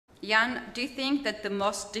Jan, do you think that the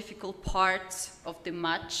most difficult part of the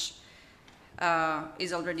match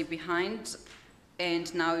is already behind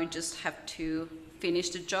and now you just have to finish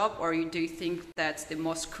the job, or do you think that the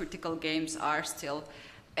most critical games are still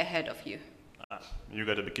ahead of you? You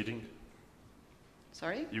gotta be kidding.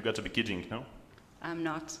 Sorry? You gotta be kidding, no? I'm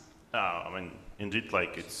not. I mean, indeed,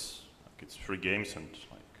 like it's 3 games, and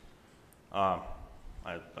like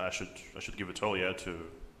I should give it all, yeah, to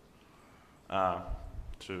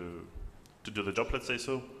do the job, let's say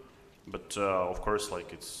so. But of course,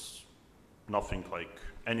 like it's nothing like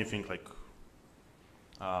anything like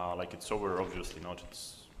it's over. Obviously not.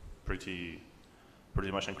 It's pretty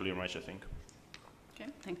much unclear match, I think. Okay,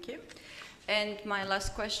 thank you. And my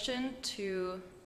last question to